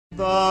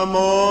The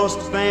most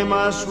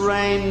famous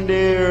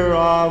reindeer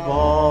of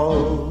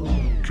all.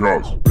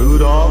 Charles.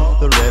 Rudolph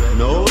the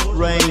red-nosed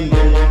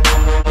reindeer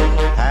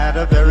had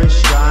a very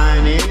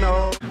shiny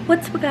nose.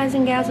 What's up, guys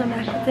and gals? I'm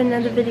back with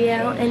another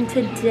video, and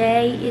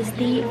today is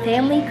the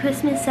family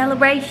Christmas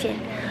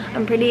celebration.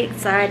 I'm pretty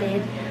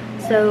excited,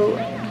 so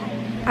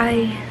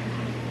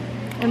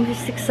I'm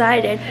just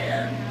excited.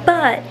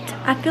 But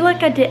I feel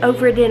like I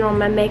overdid on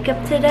my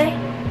makeup today.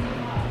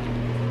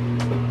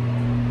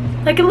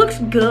 Like, it looks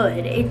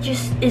good, it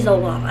just is a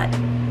lot.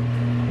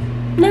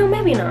 No,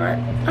 maybe not.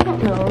 I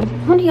don't know.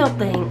 What do y'all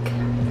think?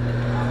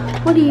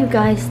 What do you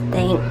guys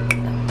think?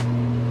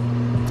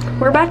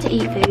 We're about to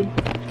eat food.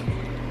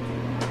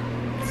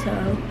 So,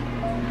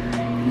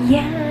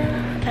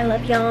 yeah. I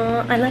love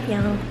y'all. I love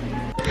y'all.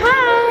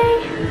 Hi!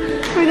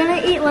 We're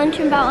gonna eat lunch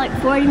in about like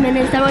 40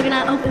 minutes, then we're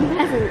gonna open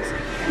presents.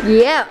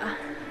 Yeah.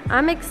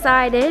 I'm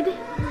excited.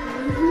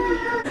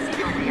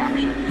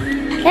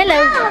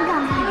 Hello.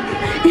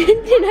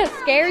 Did I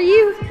scare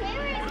you?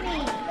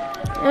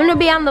 I'm gonna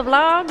be on the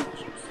vlog.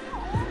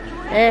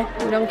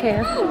 We don't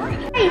care.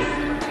 Hey,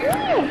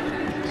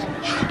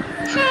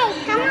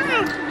 come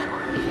on.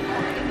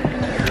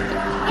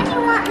 If you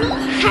want me,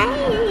 hey.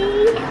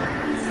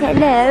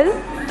 Hello.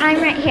 I'm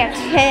right here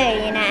too,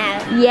 you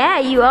know. Yeah,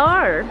 you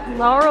are.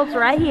 Laurel's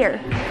right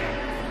here.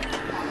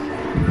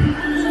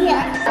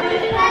 Yeah.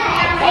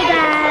 Hey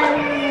guys.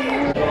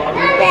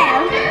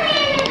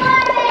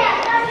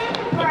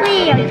 So,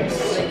 we are just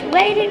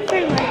waiting for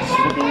lunch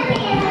to be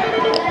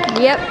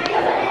ready. Yep.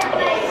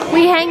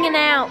 We hanging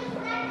out.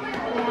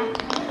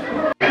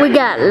 We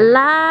got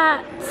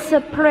lots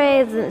of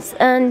presents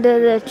under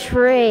the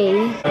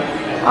tree.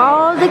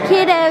 All the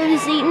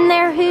kiddos eating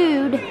their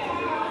food.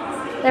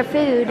 Their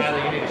food.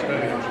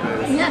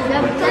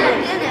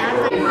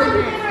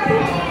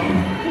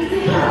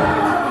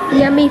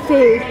 Yummy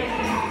food.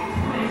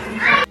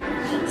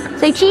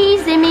 Say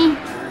cheese, Emmy.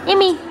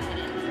 Emmy.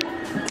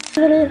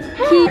 Cheese.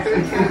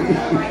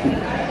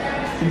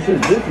 She said,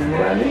 this is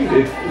what I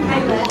needed.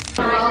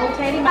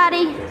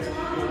 Everybody.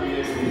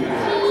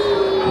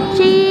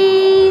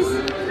 Cheese.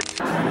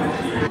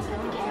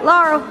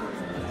 Laurel.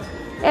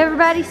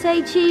 Everybody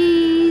say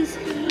cheese.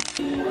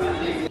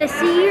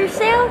 See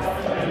yourself?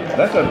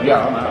 That's a,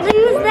 yeah, I'm out.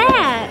 Who's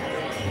that?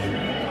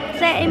 Is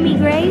that Emmy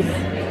Grace?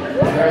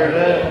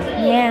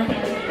 Yeah.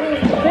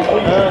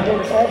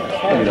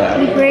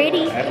 You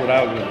pretty? That's what I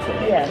was going to say.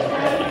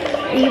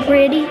 Are you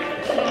pretty?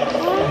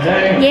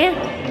 Yeah.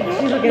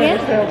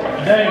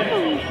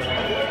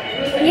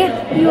 Yeah,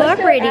 you are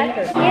pretty. Yeah.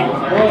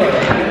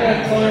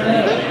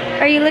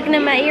 Are you looking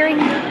at my earring?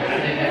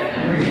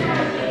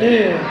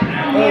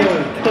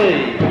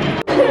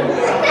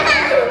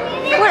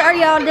 What are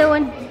y'all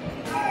doing?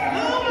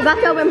 About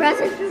to open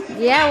presents?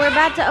 Yeah, we're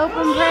about to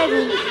open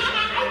presents.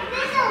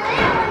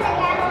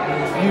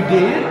 You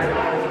did?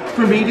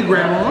 For me to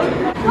grab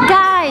on?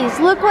 Guys,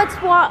 look what's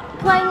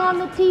playing on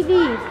the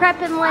TV.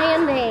 Prep and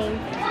Landing.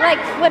 Like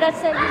what I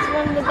said is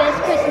one of the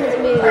best Christmas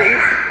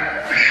movies.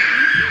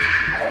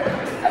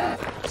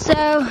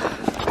 So,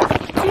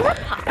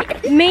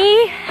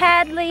 me,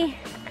 Hadley,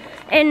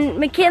 and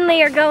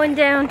McKinley are going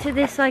down to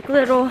this like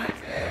little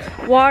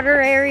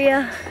water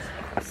area.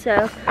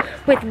 So,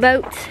 with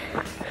boats.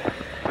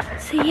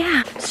 So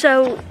yeah.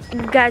 So,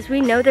 guys,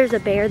 we know there's a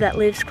bear that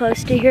lives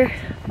close to here.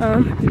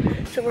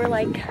 So we're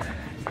like,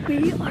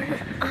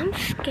 I'm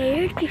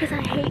scared because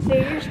I hate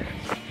bears.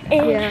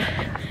 And yeah.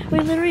 We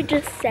literally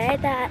just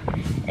said that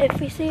if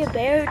we see a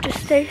bear,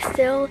 just stay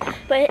still.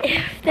 But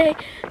if they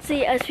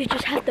see us, we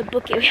just have to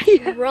book it. We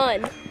have to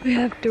run. We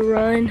have to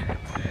run.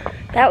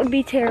 That would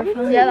be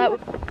terrifying. Yeah, that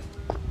would.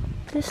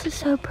 This is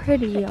so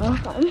pretty, y'all.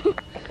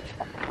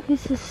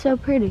 This is so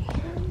pretty.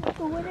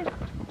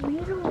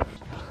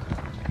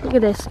 Look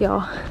at this,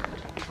 y'all.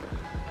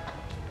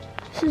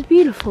 This is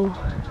beautiful.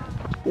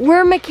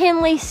 We're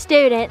McKinley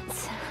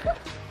students.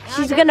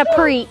 She's gonna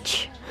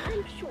preach.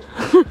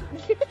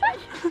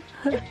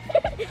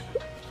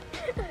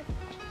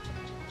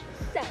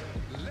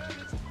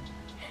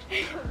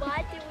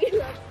 Why do we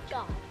love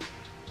God?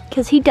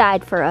 Because he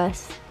died for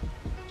us.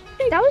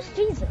 That was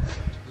Jesus.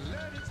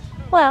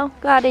 Well,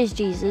 God is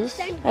Jesus,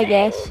 I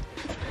guess.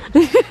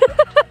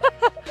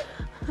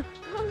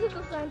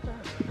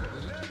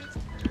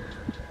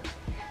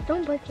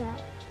 Don't bite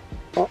that.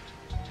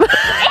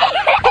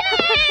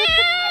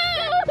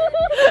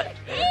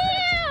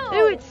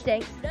 Ooh, it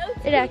stinks.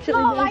 It actually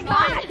does. Oh my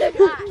God.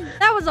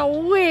 That was a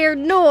weird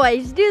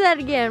noise. Do that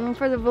again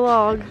for the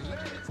vlog.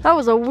 That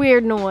was a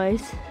weird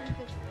noise.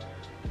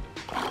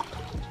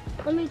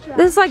 Let me try.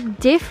 This is like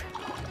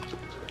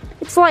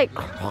it's like,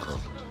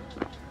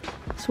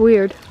 it's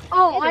weird.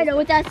 Oh, I know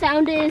what that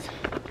sound is.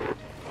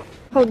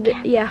 Hold it,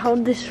 yeah,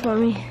 hold this for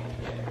me.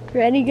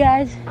 Ready,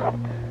 guys?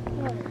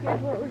 Here's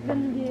what we're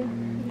gonna do.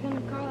 We're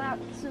gonna call out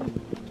some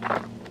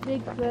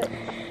Bigfoot.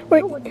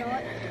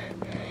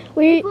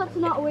 Bigfoot's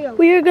not real.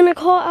 We are gonna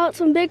call out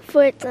some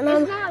Bigfoots, and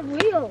It's not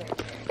real.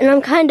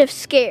 I'm kind of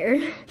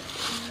scared.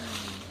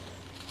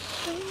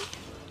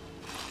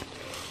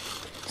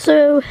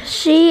 So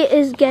she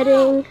is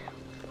getting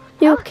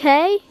You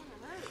okay?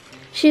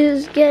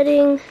 She's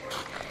getting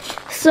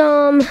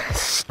some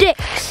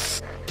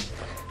sticks.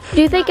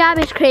 Do you think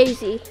Abby's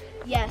crazy?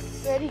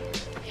 Yes. Ready?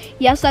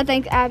 Yes, I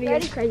think Abby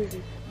is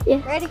crazy.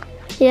 Yeah. Ready?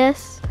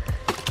 Yes.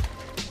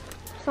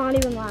 It's not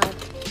even live.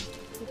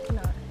 It's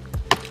not.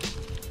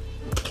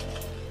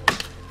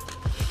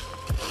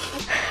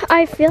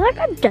 I feel like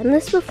I've done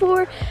this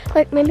before,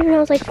 like maybe when I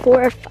was like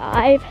 4 or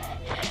 5,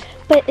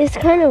 but it's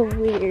kind of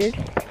weird.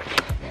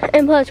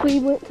 And plus we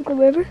went to the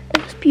river,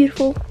 it was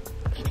beautiful.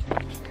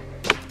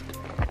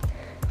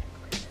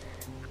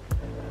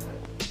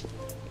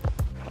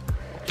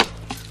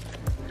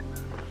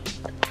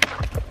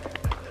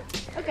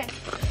 Okay.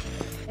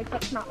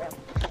 Except not real.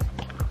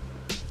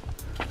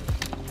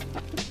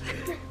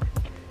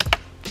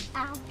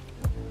 Ow.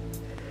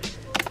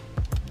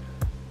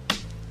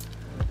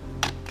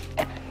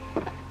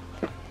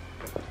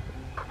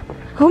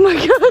 Oh my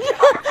god!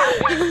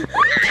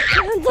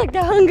 Sounds like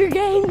the Hunger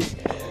Games.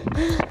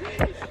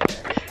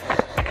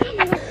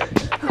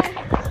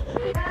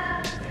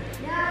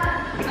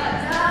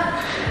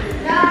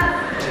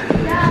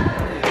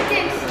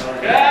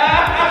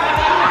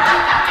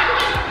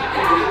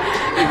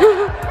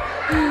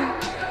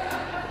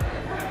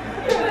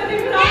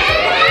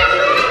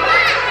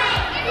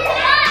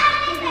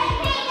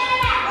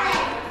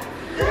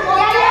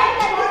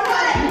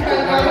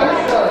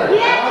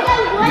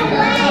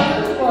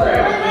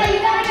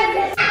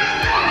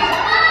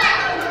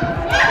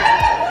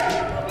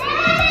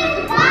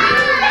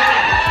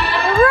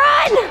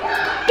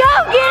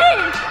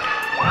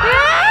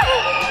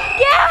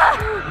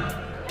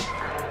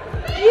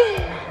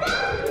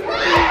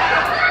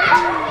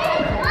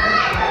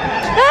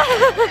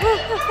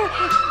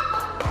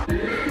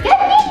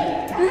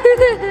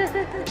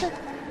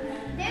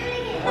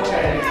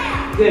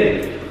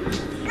 Good.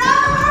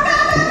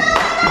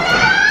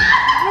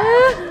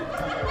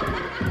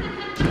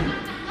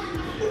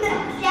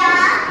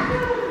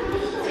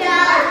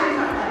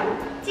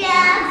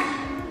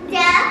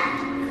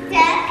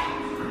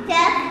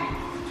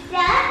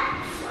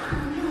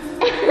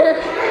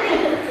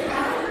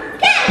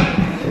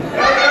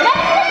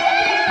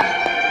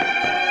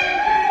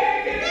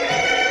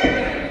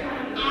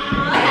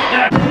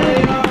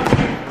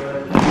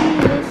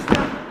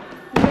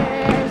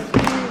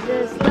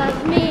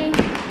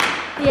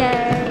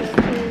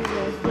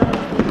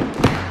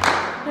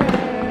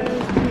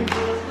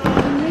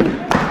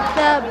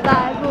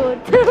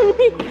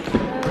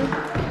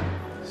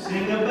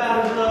 Sing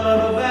about his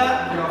love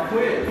about. Y'all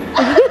quit.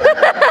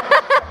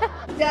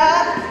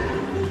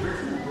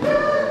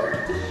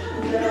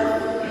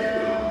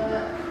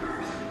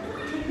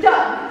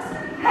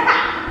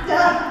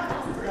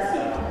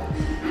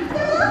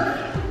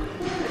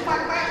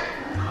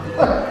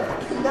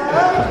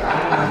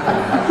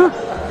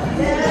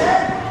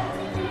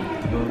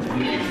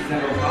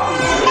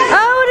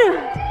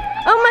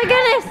 Oh my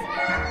goodness!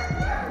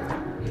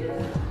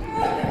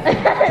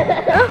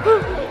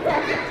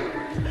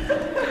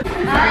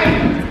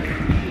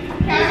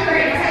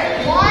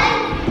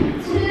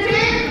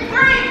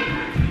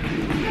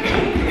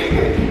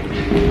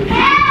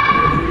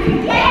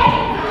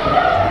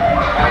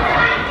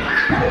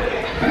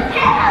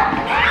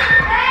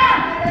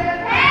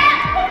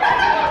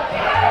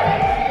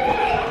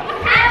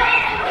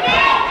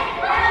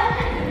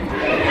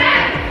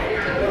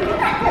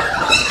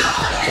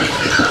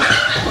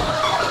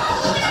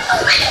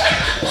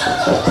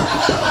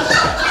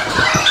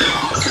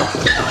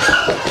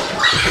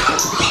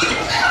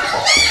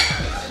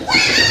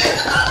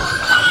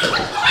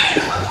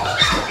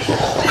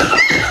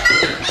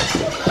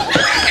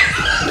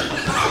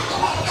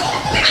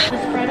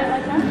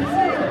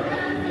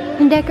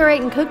 And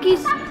decorating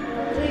cookies.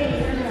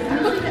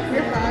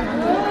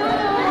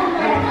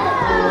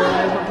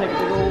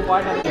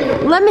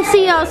 Let me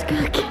see y'all's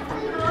cookie.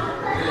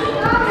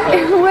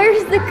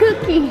 Where's the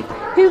cookie?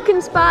 Who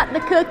can spot the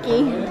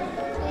cookie?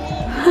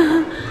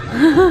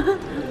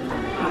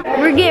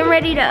 We're getting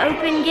ready to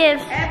open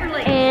gifts,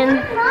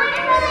 and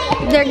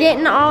they're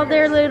getting all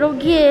their little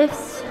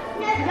gifts.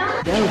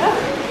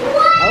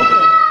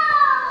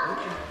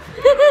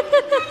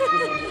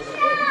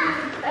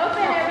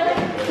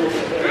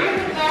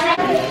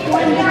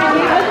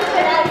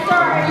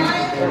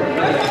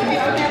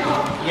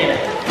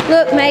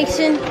 Look,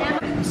 Mason.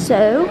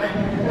 So,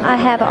 I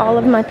have all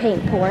of my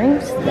paint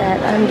pourings that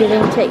I'm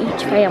giving to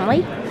each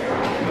family.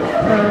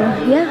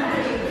 Yeah.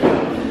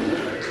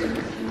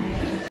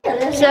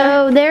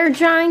 So, they're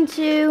trying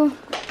to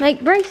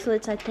make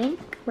bracelets, I think,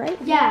 right?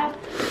 Yeah.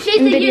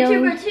 She's a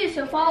YouTuber too,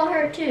 so follow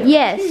her too.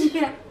 Yes.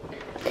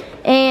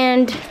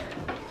 And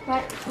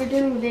We're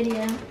doing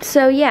video.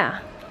 so, yeah.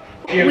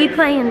 We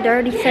playing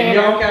Dirty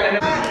Santa.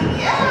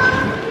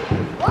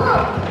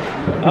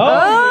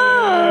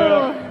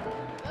 Oh!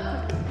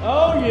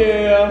 Oh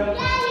yeah.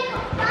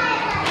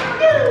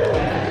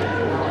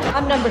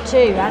 I'm number 2.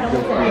 I don't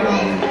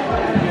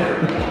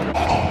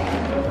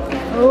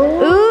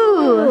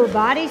know. Ooh!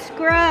 Body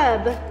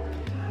scrub.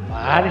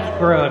 Body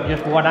scrub,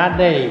 just what I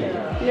need.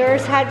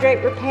 Nurse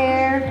Hydrate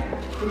Repair.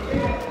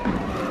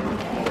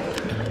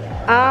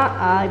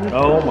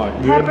 Oh my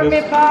goodness.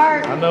 Peppermint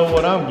bark. I know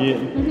what I'm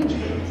getting.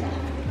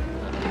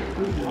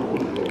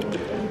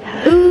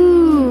 Ooh.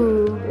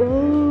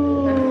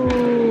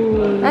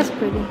 That's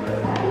pretty.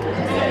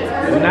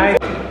 Nice.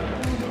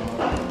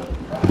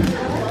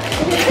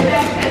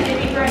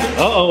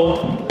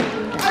 Uh-oh.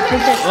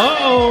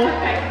 Uh-oh.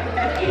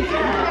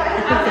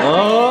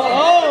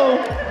 Uh-oh.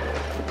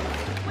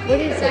 What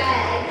is it?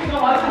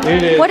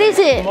 It is. What is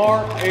it?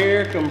 Smart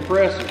air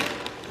compressor.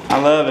 I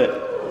love it.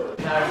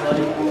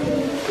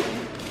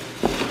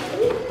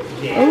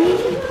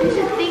 There's a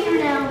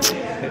fingernail.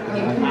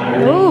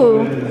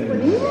 Ooh.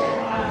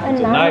 It's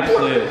a nice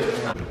list.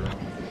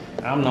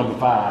 I'm number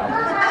 5.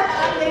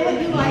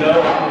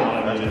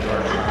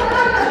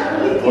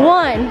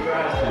 One.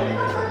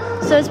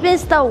 So it's been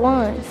stole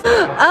once.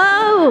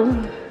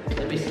 Oh.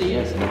 Let me see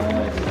it.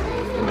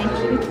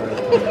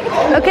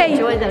 Okay.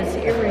 Enjoy those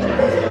earrings.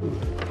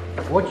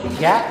 What you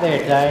got there,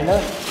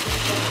 Dana?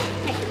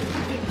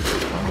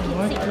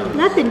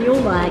 Nothing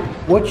you'll like.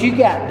 What you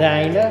got,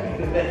 Dana?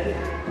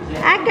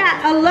 I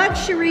got a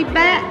luxury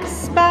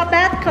spa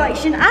bath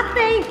collection. I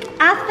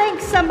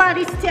think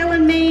somebody's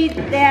telling me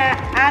that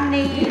I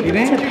need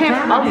to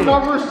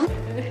pamper.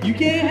 You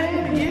can't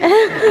have it.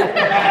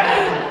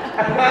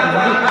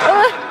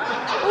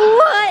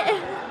 What?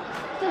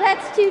 So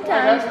that's 2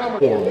 times.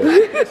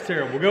 That's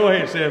terrible. Go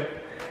ahead, Sam.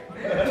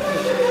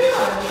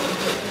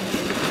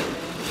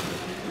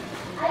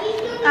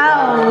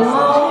 Oh,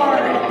 Lord.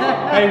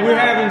 Hey, we're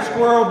having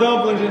squirrel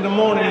dumplings in the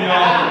morning,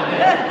 y'all.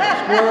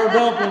 Squirrel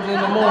dumplings in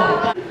the morning.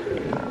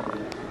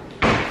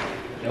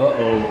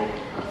 Uh-oh.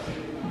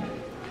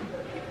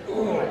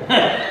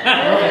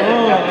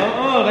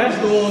 That's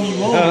the one you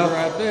wanted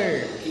right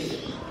there.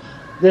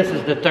 This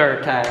is the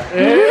 3rd time.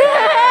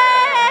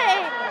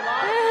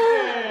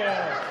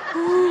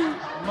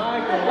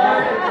 Michael,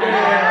 like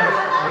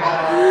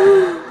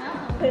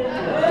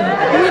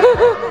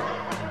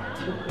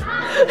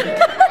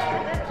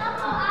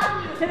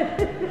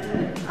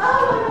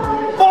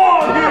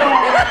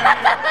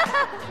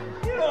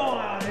Get on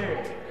out here.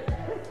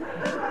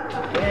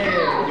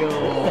 There we go.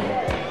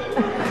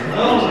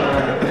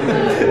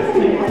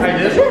 Hey,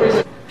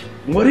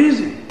 what is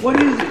it? What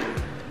is it?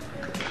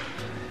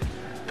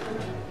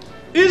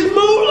 It's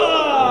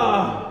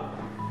moolah!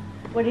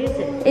 What is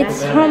it?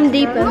 It's Home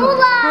Depot.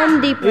 Home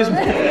Depot. It's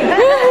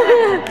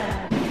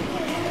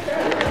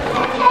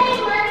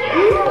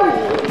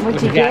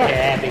What'd you You got get?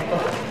 there, Abby.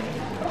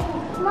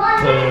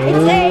 It's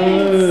a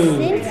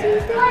Scentsy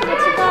thing.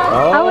 What's it called?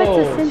 Oh, it's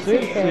a Scentsy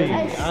thing.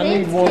 I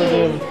need one of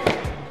them.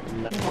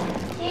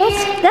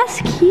 That's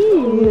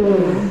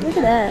cute. Look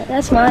at that.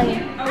 That's mine.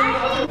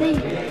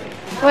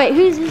 Wait,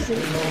 whose is it?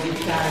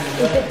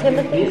 Is it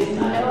Timothy?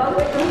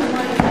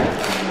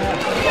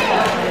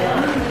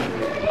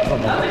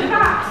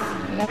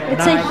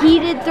 It's a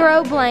heated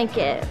throw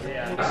blanket.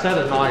 Set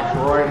a knife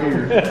right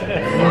here.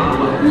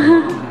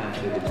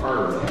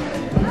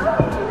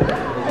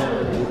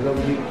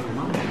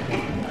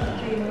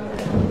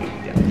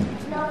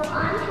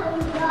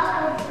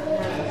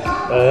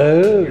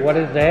 Oh, what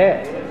is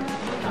that?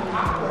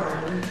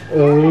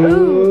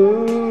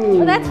 Ooh.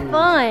 Well, that's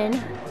fun.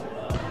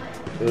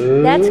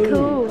 That's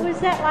cool. Was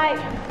that like?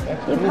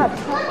 You put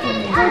popcorn.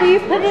 Where do you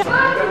put it?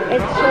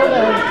 It's sort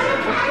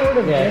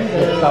of Yeah,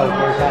 it's so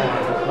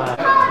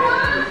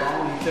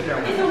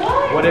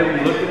Whatever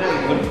you're looking at,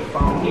 you look at the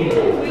phone. So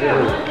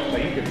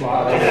you can fly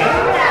there.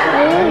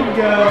 There you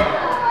go.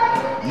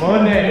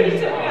 Monday.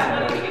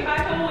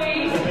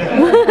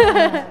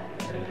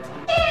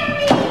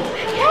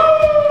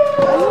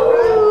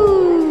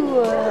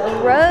 Ooh, a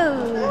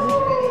rose.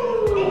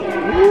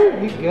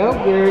 You go,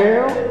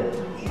 girl.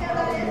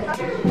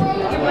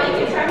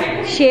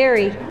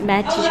 Sherry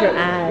matches your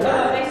eyes.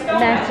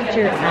 Matches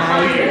your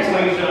eyes.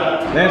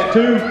 That's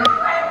 2.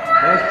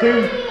 That's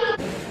 2.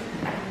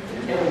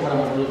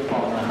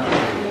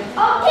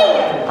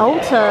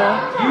 Ulta.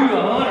 You a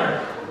hunter.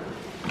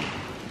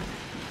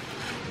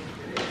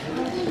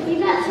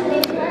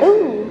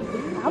 Ooh,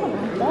 I would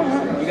like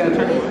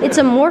that. It's a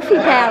Morphe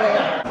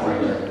palette.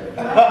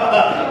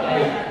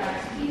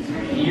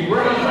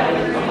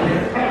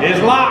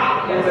 It's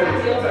locked.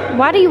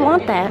 Why do you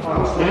want that?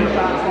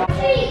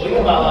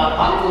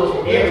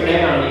 Every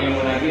now and then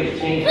when I get a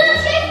chance.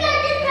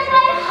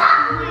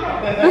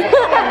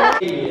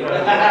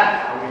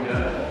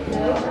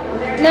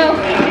 No.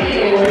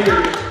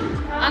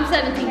 I'm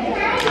 17.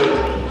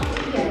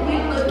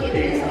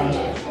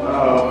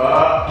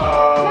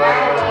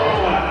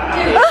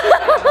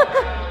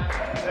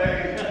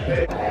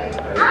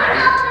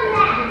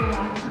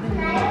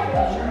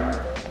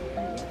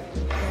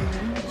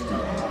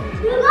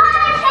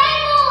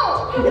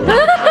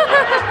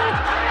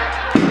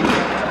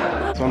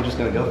 So I'm just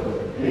gonna go for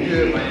it.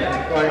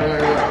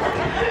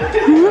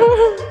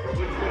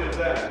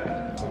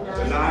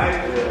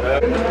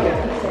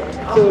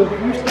 So if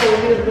you steal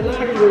his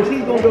binoculars,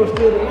 he's gonna go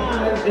steal the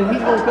lines and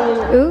he's gonna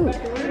come. Ooh.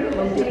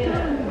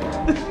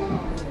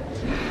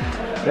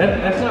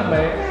 That's not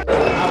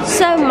bad.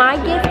 So my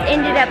gift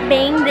ended up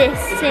being this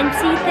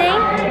Scentsy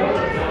thing.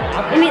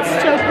 I and it's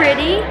so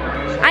pretty.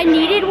 I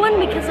needed one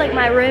because like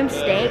my room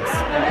stinks,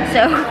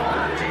 so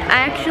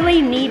I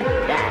actually need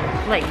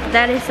that. Like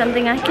that is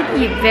something I could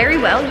very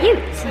well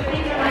use.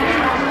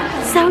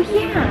 So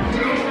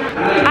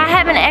yeah, I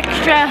have an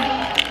extra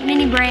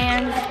mini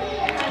brand,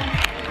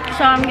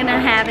 so I'm gonna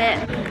have it.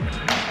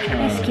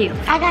 It's cute.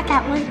 I got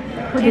that one.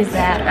 What is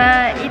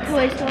that? It's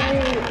Toy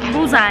Story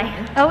Bullseye.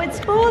 Oh, it's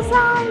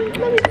Bullseye.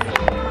 Let me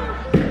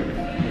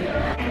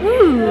see.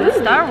 Ooh,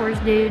 Star Wars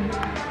dude.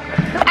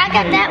 I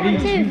got that one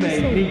too.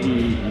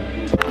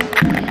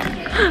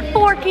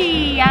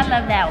 Forky, I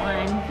love that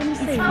one. It's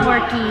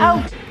Forky.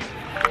 Oh.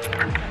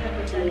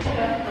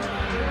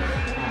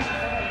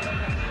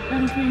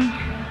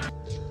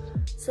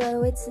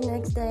 So it's the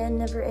next day. I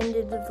never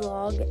ended the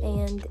vlog,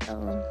 and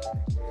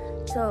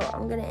so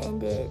I'm gonna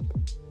end it.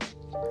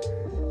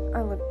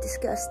 I look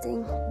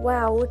disgusting.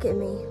 Wow, look at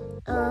me.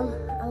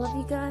 I love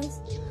you guys.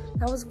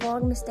 That was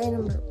Vlogmas day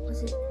number.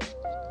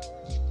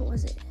 What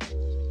was it?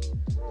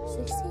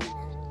 16?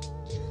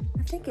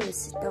 I think it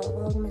was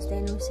Vlogmas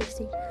day number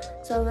 16.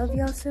 So I love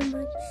y'all so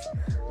much.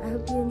 I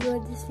hope you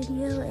enjoyed this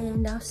video,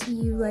 and I'll see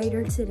you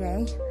later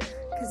today,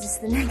 because it's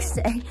the next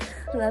day.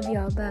 I love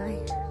y'all.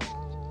 Bye.